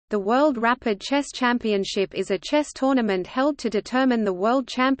The World Rapid Chess Championship is a chess tournament held to determine the world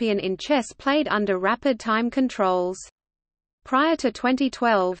champion in chess played under rapid time controls. Prior to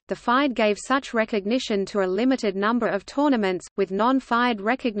 2012, the FIDE gave such recognition to a limited number of tournaments, with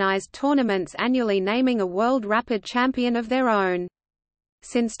non-FIDE-recognized tournaments annually naming a world rapid champion of their own.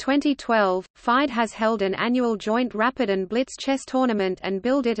 Since 2012, FIDE has held an annual joint Rapid and Blitz chess tournament and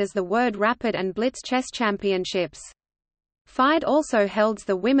billed it as the World Rapid and Blitz Chess Championships. FIDE also holds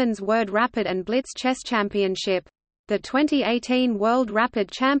the Women's World Rapid and Blitz Chess Championship. The 2018 World Rapid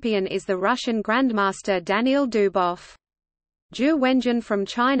Champion is the Russian Grandmaster Daniil Dubov. Zhu Wenjun from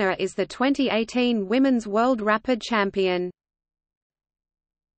China is the 2018 Women's World Rapid Champion.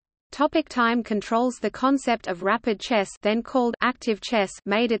 Time controls. The concept of rapid chess, then called active chess,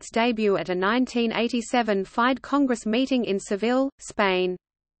 made its debut at a 1987 FIDE Congress meeting in Seville, Spain.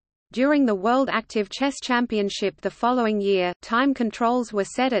 During the World Active Chess Championship the following year, time controls were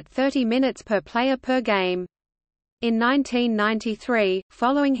set at 30 minutes per player per game. In 1993,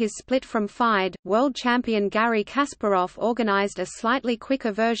 following his split from FIDE, world champion Garry Kasparov organized a slightly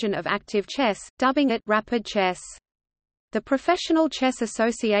quicker version of active chess, dubbing it rapid chess. The Professional Chess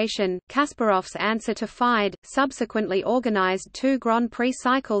Association, Kasparov's answer to FIDE, subsequently organized 2 Grand Prix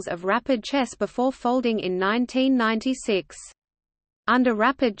cycles of rapid chess before folding in 1996. Under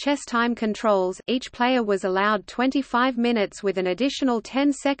rapid chess time controls, each player was allowed 25 minutes with an additional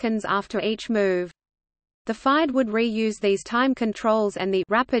 10 seconds after each move. The FIDE would reuse these time controls and the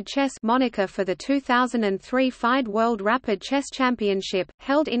rapid chess moniker for the 2003 FIDE World Rapid Chess Championship,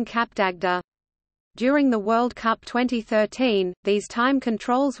 held in Cap d'Agde. During the World Cup 2013, these time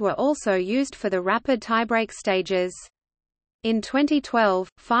controls were also used for the rapid tiebreak stages. In 2012,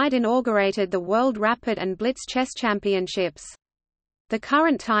 FIDE inaugurated the World Rapid and Blitz Chess Championships. The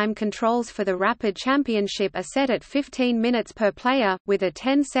current time controls for the Rapid Championship are set at 15 minutes per player, with a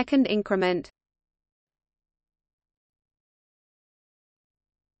 10-second increment.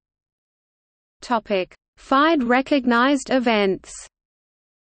 FIDE-recognized events.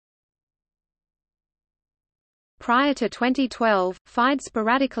 Prior to 2012, FIDE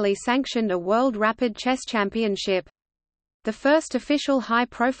sporadically sanctioned a World Rapid Chess Championship. The first official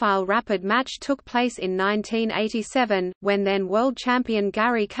high-profile rapid match took place in 1987, when then world champion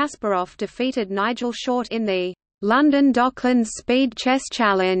Garry Kasparov defeated Nigel Short in the London Docklands Speed Chess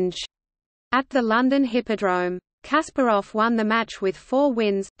Challenge at the London Hippodrome. Kasparov won the match with 4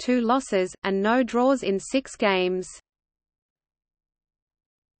 wins, 2 losses, and no draws in 6 games.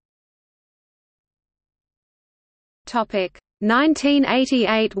 Topic: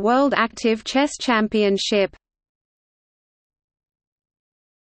 1988 World Active Chess Championship.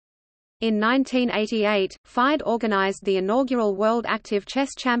 In 1988, FIDE organized the inaugural World Active Chess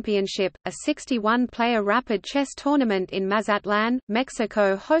Championship, a 61-player rapid chess tournament in Mazatlan,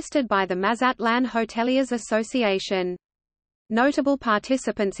 Mexico hosted by the Mazatlan Hoteliers Association. Notable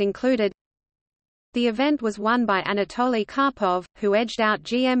participants included: the event was won by Anatoly Karpov, who edged out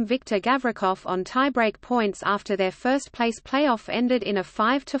GM Viktor Gavrikov on tiebreak points after their first-place playoff ended in a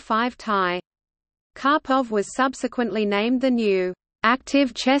 5-5 tie. Karpov was subsequently named the new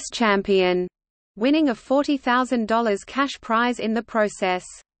active chess champion, winning a $40,000 cash prize in the process.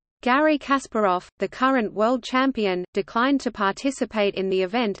 Garry Kasparov, the current world champion, declined to participate in the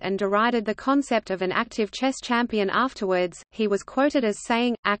event and derided the concept of an active chess champion afterwards. He was quoted as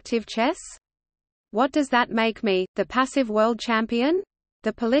saying, "Active chess? What does that make me, the passive world champion?"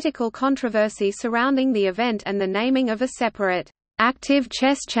 The political controversy surrounding the event and the naming of a separate active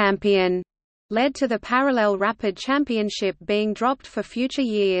chess champion led to the parallel Rapid Championship being dropped for future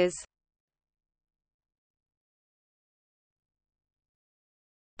years.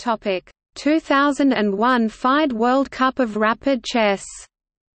 2001 FIDE World Cup of Rapid Chess.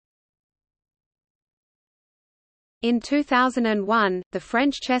 In 2001, the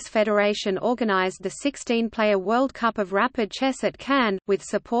French Chess Federation organized the 16-player World Cup of Rapid Chess at Cannes, with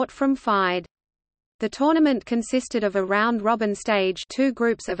support from FIDE. The tournament consisted of a round-robin stage, 2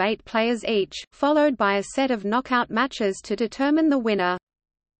 groups of 8 players each, followed by a set of knockout matches to determine the winner.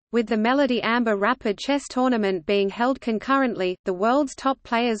 With the Melody Amber Rapid Chess Tournament being held concurrently, the world's top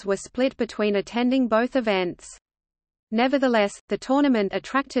players were split between attending both events. Nevertheless, the tournament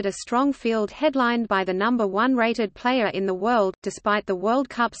attracted a strong field headlined by the number 1 rated player in the world. Despite the World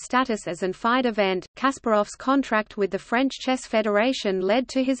Cup status as an FIDE event, Kasparov's contract with the French Chess Federation led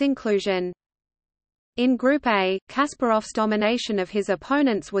to his inclusion. In Group A, Kasparov's domination of his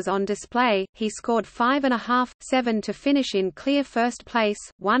opponents was on display. He scored 5.5-7 to finish in clear first place,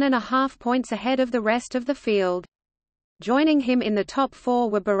 1.5 points ahead of the rest of the field. Joining him in the top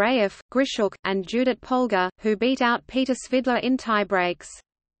 4 were Barayev, Grishuk, and Judit Polgar, who beat out Peter Svidler in tiebreaks.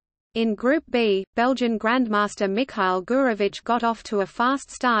 In Group B, Belgian Grandmaster Mikhail Gurevich got off to a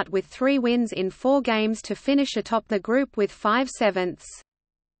fast start with 3 wins in 4 games to finish atop the group with 5/7.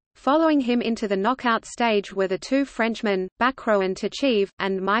 Following him into the knockout stage were the 2 Frenchmen, Bacrot Tachiv,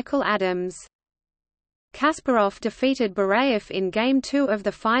 and Michael Adams. Kasparov defeated Barayev in Game 2 of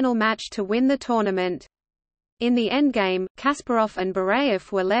the final match to win the tournament. In the endgame, Kasparov and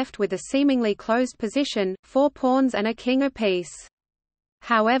Barayev were left with a seemingly closed position, 4 pawns and a king apiece.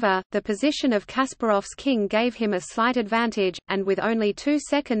 However, the position of Kasparov's king gave him a slight advantage, and with only 2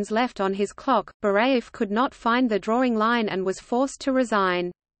 seconds left on his clock, Barayev could not find the drawing line and was forced to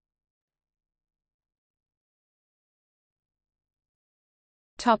resign.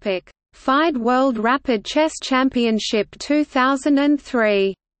 FIDE World Rapid Chess Championship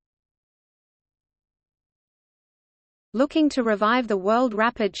 2003. Looking to revive the World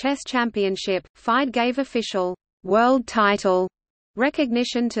Rapid Chess Championship, FIDE gave official world title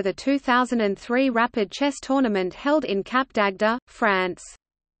recognition to the 2003 Rapid Chess Tournament held in Cap d'Agde, France.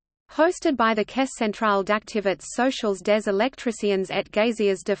 Hosted by the Caisse Centrale d'Activités Sociales des Électriciens et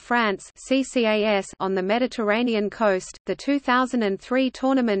Gaziers de France (CCAS) on the Mediterranean coast, the 2003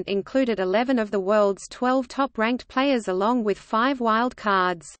 tournament included 11 of the world's 12 top-ranked players along with 5 wild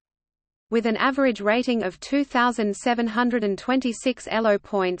cards. With an average rating of 2,726 ELO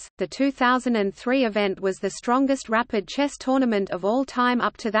points, the 2003 event was the strongest rapid chess tournament of all time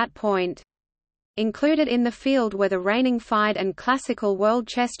up to that point. Included in the field were the reigning FIDE and classical world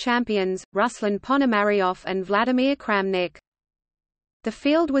chess champions, Ruslan Ponomaryov and Vladimir Kramnik. The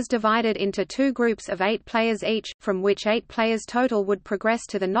field was divided into 2 groups of 8 players each, from which 8 players total would progress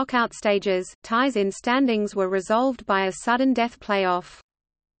to the knockout stages. Ties in standings were resolved by a sudden death playoff.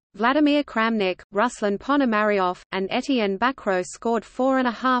 Vladimir Kramnik, Ruslan Ponomaryov, and Etienne Bacrot scored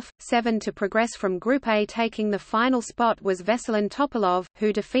 4.5, 7 to progress from Group A. Taking the final spot was Veselin Topalov,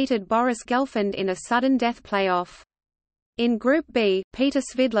 who defeated Boris Gelfand in a sudden death playoff. In Group B, Peter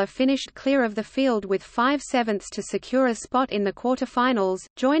Svidler finished clear of the field with 5/7 to secure a spot in the quarterfinals.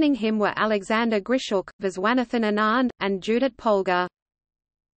 Joining him were Alexander Grishuk, Viswanathan Anand, and Judith Polgar.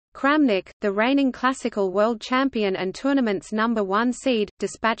 Kramnik, the reigning classical world champion and tournament's number 1 seed,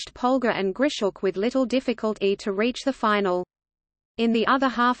 dispatched Polgar and Grishuk with little difficulty to reach the final. In the other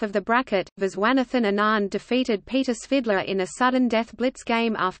half of the bracket, Viswanathan Anand defeated Peter Svidler in a sudden death blitz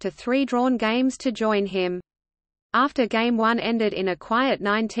game after 3 drawn games to join him. After Game 1 ended in a quiet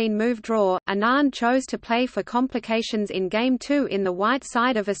 19-move draw, Anand chose to play for complications in Game 2 in the white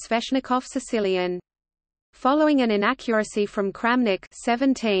side of a Sveshnikov Sicilian. Following an inaccuracy from Kramnik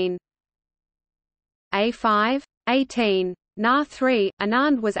 17. A5, 18. Na 3,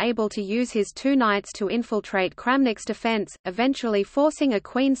 Anand was able to use his 2 knights to infiltrate Kramnik's defense, eventually forcing a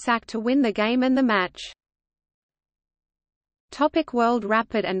queen sack to win the game and the match. World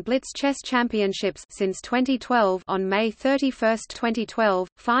Rapid and Blitz Chess Championships since 2012. On May 31, 2012,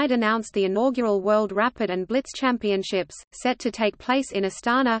 FIDE announced the inaugural World Rapid and Blitz Championships, set to take place in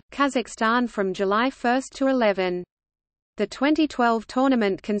Astana, Kazakhstan from July 1 to 11. The 2012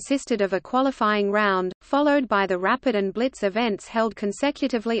 tournament consisted of a qualifying round, followed by the Rapid and Blitz events held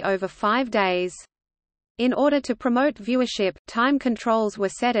consecutively over 5 days. In order to promote viewership, time controls were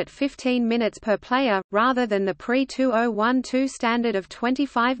set at 15 minutes per player, rather than the pre-2012 standard of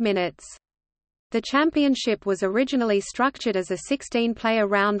 25 minutes. The championship was originally structured as a 16-player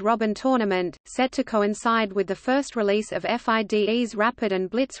round-robin tournament, set to coincide with the first release of FIDE's Rapid and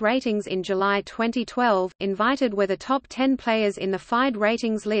Blitz ratings in July 2012. Invited were the top 10 players in the FIDE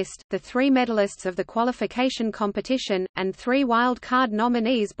ratings list, the 3 medallists of the qualification competition, and 3 wild-card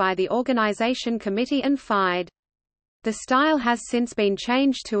nominees by the organization committee and FIDE. The style has since been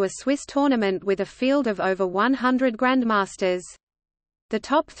changed to a Swiss tournament with a field of over 100 grandmasters. The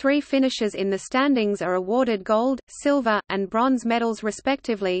top 3 finishers in the standings are awarded gold, silver, and bronze medals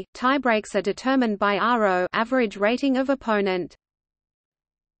respectively. Tiebreaks are determined by ARO, average rating of opponent.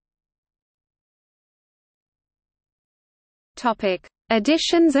 Topic: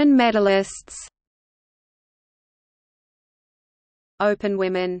 Editions and medallists. Open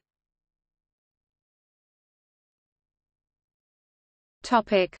women.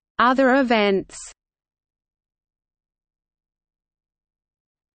 Topic: Other events.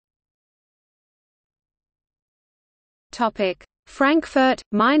 Topic: Frankfurt,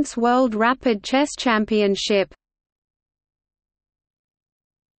 Mainz World Rapid Chess Championship.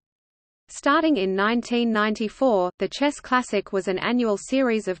 Starting in 1994, the Chess Classic was an annual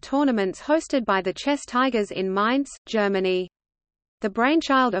series of tournaments hosted by the Chess Tigers in Mainz, Germany. The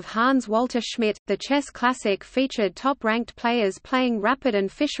brainchild of Hans Walter Schmidt, the Chess Classic featured top-ranked players playing rapid and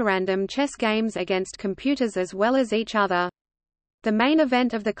Fischerandom chess games against computers as well as each other. The main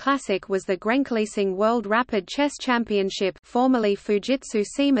event of the classic was the Grenkelising World Rapid Chess Championship, formerly Fujitsu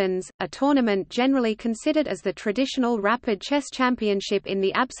Siemens, a tournament generally considered as the traditional rapid chess championship in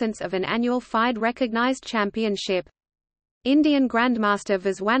the absence of an annual FIDE-recognized championship. Indian Grandmaster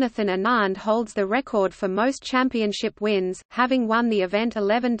Viswanathan Anand holds the record for most championship wins, having won the event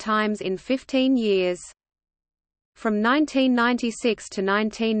 11 times in 15 years. From 1996 to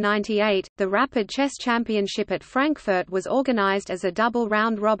 1998, the Rapid Chess Championship at Frankfurt was organized as a double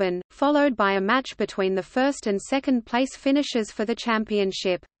round-robin, followed by a match between the first and second place finishers for the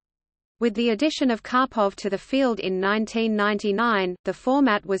championship. With the addition of Karpov to the field in 1999, the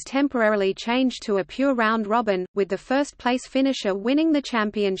format was temporarily changed to a pure round-robin, with the first-place finisher winning the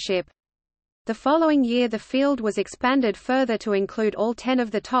championship. The following year the field was expanded further to include all 10 of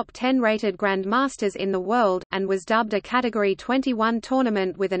the top 10 rated grandmasters in the world, and was dubbed a Category 21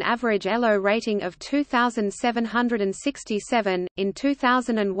 tournament with an average ELO rating of 2,767. In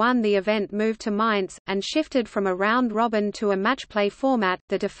 2001 the event moved to Mainz, and shifted from a round-robin to a match-play format.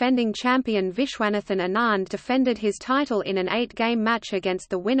 The defending champion Viswanathan Anand defended his title in an 8-game match against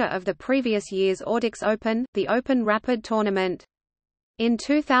the winner of the previous year's Audix Open, the Open Rapid tournament. In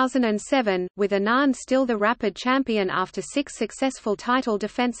 2007, with Anand still the Rapid champion after 6 successful title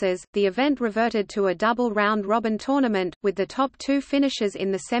defenses, the event reverted to a double round-robin tournament, with the top 2 finishers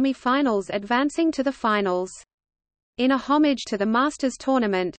in the semi-finals advancing to the finals. In a homage to the Masters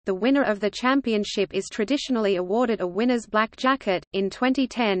tournament, the winner of the championship is traditionally awarded a winner's black jacket. In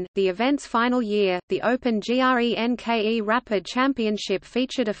 2010, the event's final year, the Open Grenke Rapid Championship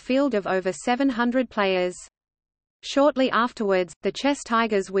featured a field of over 700 players. Shortly afterwards, the Chess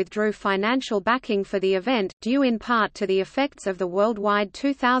Tigers withdrew financial backing for the event, due in part to the effects of the worldwide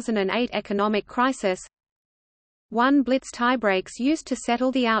 2008 economic crisis. 1 Blitz tiebreaks used to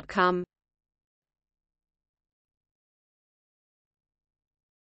settle the outcome.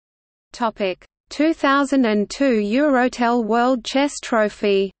 Topic: 2002 Eurotel World Chess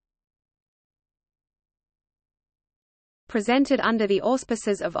Trophy. Presented under the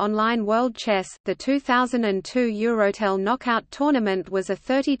auspices of Online World Chess, the 2002 Eurotel Knockout Tournament was a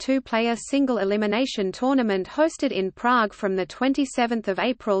 32-player single-elimination tournament hosted in Prague from 27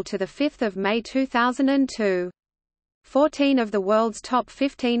 April to 5 May 2002. 14 of the world's top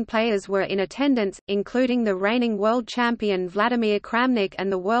 15 players were in attendance, including the reigning world champion Vladimir Kramnik and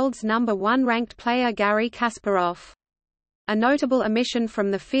the world's #1 ranked player Garry Kasparov. A notable omission from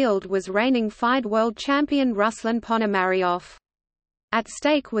the field was reigning FIDE world champion Ruslan Ponomaryov. At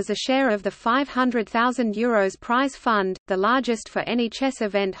stake was a share of the €500,000 prize fund, the largest for any chess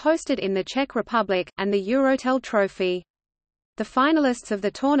event hosted in the Czech Republic, and the Eurotel Trophy. The finalists of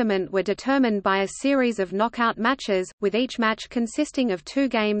the tournament were determined by a series of knockout matches, with each match consisting of 2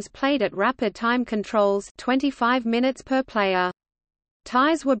 games played at rapid time controls, 25 minutes per player.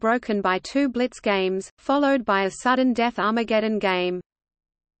 Ties were broken by 2 Blitz games, followed by a sudden death Armageddon game.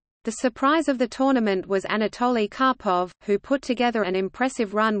 The surprise of the tournament was Anatoly Karpov, who put together an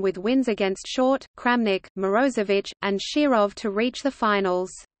impressive run with wins against Short, Kramnik, Morozevich, and Shirov to reach the finals.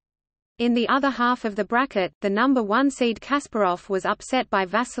 In the other half of the bracket, the #1 seed Kasparov was upset by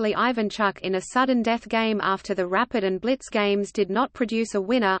Vasily Ivanchuk in a sudden death game after the Rapid and Blitz games did not produce a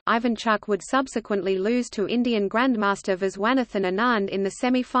winner. Ivanchuk would subsequently lose to Indian Grandmaster Viswanathan Anand in the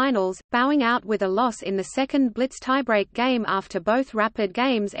semi-finals, bowing out with a loss in the second Blitz tiebreak game after both Rapid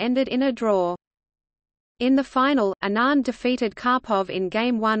games ended in a draw. In the final, Anand defeated Karpov in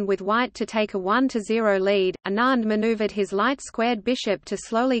Game 1 with White to take a 1-0 lead. Anand maneuvered his light-squared bishop to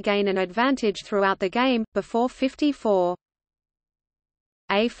slowly gain an advantage throughout the game, before 54.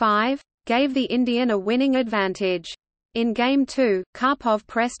 A5 gave the Indian a winning advantage. In Game 2, Karpov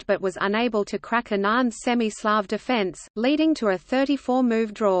pressed but was unable to crack Anand's semi-Slav defense, leading to a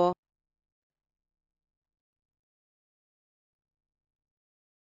 34-move draw.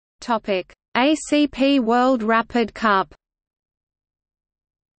 Topic: ACP World Rapid Cup.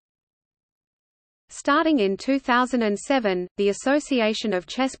 Starting in 2007, the Association of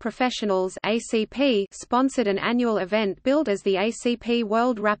Chess Professionals (ACP) sponsored an annual event billed as the ACP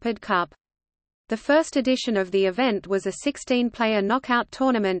World Rapid Cup. The first edition of the event was a 16-player knockout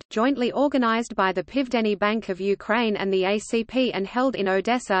tournament, jointly organized by the Pivdeny Bank of Ukraine and the ACP and held in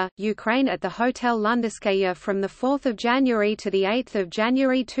Odessa, Ukraine at the Hotel Lunderskaya from 4 January to 8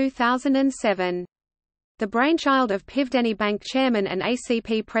 January 2007. The brainchild of Pivdeny Bank chairman and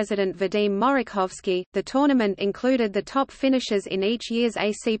ACP president Vadim Morikhovsky, the tournament included the top finishers in each year's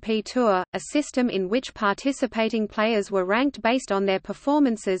ACP Tour, a system in which participating players were ranked based on their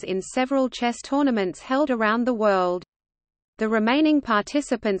performances in several chess tournaments held around the world. The remaining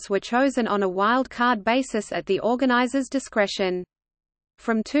participants were chosen on a wild card basis at the organizer's discretion.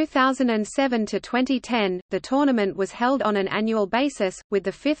 From 2007 to 2010, the tournament was held on an annual basis, with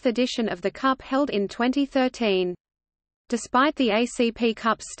the fifth edition of the Cup held in 2013. Despite the ACP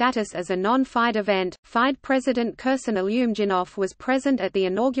Cup's status as a non-FIDE event, FIDE President Kirsan Ilyumjanov was present at the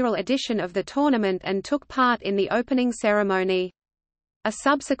inaugural edition of the tournament and took part in the opening ceremony. A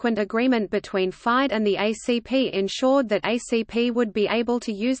subsequent agreement between FIDE and the ACP ensured that ACP would be able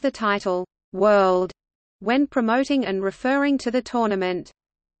to use the title, "World," when promoting and referring to the tournament.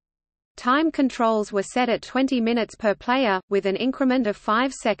 Time controls were set at 20 minutes per player, with an increment of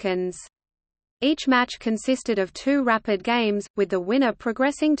 5 seconds. Each match consisted of 2 rapid games, with the winner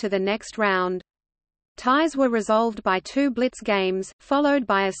progressing to the next round. Ties were resolved by 2 Blitz games, followed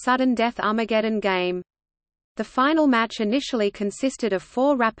by a sudden death Armageddon game. The final match initially consisted of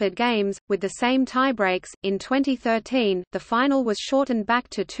 4 rapid games, with the same tiebreaks. In 2013, the final was shortened back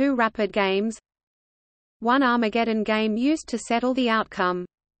to 2 rapid games, 1 Armageddon game used to settle the outcome.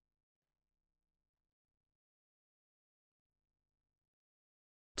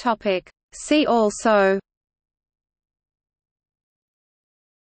 See also: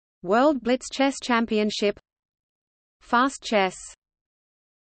 World Blitz Chess Championship, Fast chess.